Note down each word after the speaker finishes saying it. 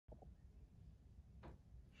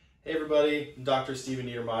Hey everybody, I'm Dr. Steven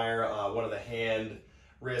Niedermeyer, one of the hand,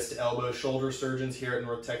 wrist, elbow, shoulder surgeons here at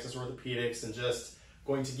North Texas Orthopedics, and just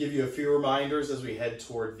going to give you a few reminders as we head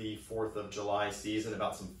toward the 4th of July season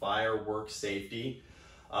about some firework safety.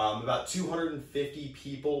 About 250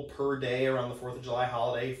 people per day around the 4th of July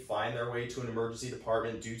holiday find their way to an emergency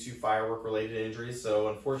department due to firework related injuries, so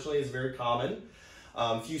unfortunately it's very common.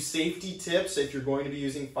 A few safety tips if you're going to be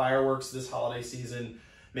using fireworks this holiday season.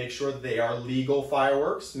 Make sure that they are legal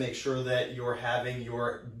fireworks. Make sure that you're having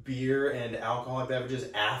your beer and alcoholic beverages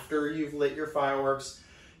after you've lit your fireworks.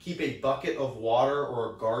 Keep a bucket of water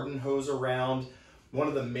or a garden hose around. One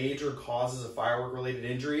of the major causes of firework related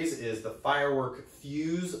injuries is the firework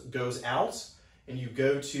fuse goes out and you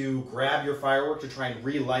go to grab your firework to try and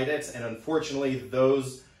relight it, and unfortunately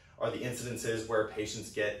those are the incidences where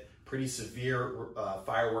patients get pretty severe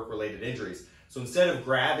firework related injuries. So instead of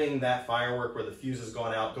grabbing that firework where the fuse has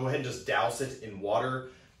gone out, go ahead and just douse it in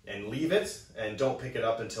water and leave it, and don't pick it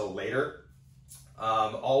up until later.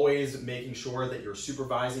 Always making sure that you're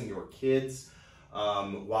supervising your kids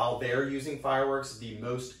while they're using fireworks. The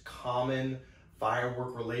most common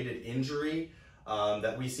firework related injury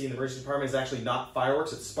that we see in the emergency department is actually not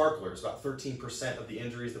fireworks, it's sparklers. About 13% of the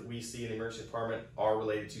injuries that we see in the emergency department are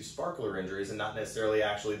related to sparkler injuries and not necessarily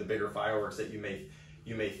actually the bigger fireworks that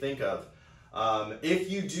you may think of.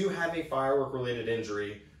 If you do have a firework related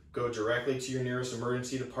injury, go directly to your nearest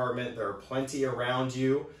emergency department. There are plenty around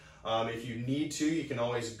you. If you need to, you can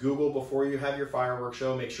always Google before you have your fireworks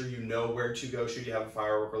show. Make sure you know where to go should you have a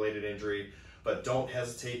firework related injury, but don't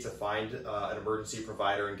hesitate to find an emergency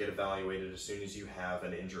provider and get evaluated as soon as you have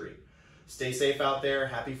an injury. Stay safe out there.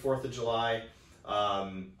 Happy 4th of July.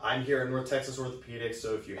 I'm here at North Texas Orthopedics,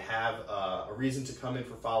 so if you have a reason to come in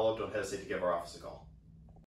for follow-up, don't hesitate to give our office a call.